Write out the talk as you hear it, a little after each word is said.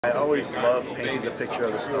I always love painting the picture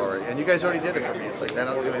of the story, and you guys already did it for me. It's like I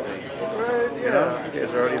don't do anything, you know. You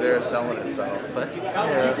guys are already there selling it, so. But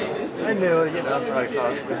yeah, I knew it probably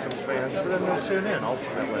cost me some fans, but then they'll tune in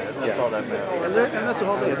ultimately. That's all that matters. And that's the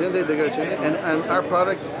whole thing. At the end of the day, they're going to tune in, and our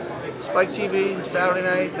product, Spike TV, Saturday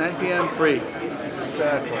night, 9 p.m. free.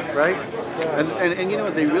 Exactly. Right? And you know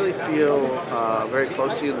what? They really feel very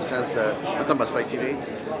close to you in the sense that, I'm talking about Spike TV,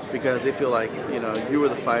 because they feel like, you were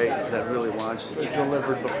the fight that really launched. It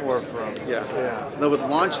delivered before from. Yeah. No, but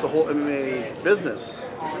launched the whole MMA business.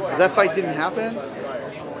 If that fight didn't happen,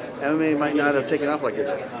 MMA might not have taken off like it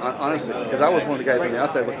did, honestly. Because I was one of the guys on the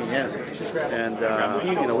outside looking in. And,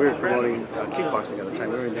 we were promoting kickboxing at the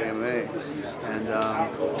time. We were doing MMA.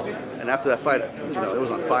 And after that fight, it was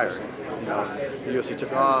on fire. The UFC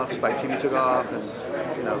took off, Spike TV took off, and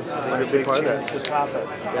you're a big part of that. To top it.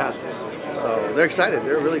 Yeah. So they're excited.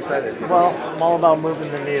 They're really excited. Well, I'm all about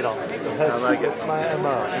moving the needle. That's my MO.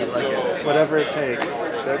 I like it. Whatever it takes.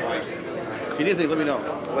 If you need anything, let me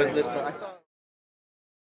know.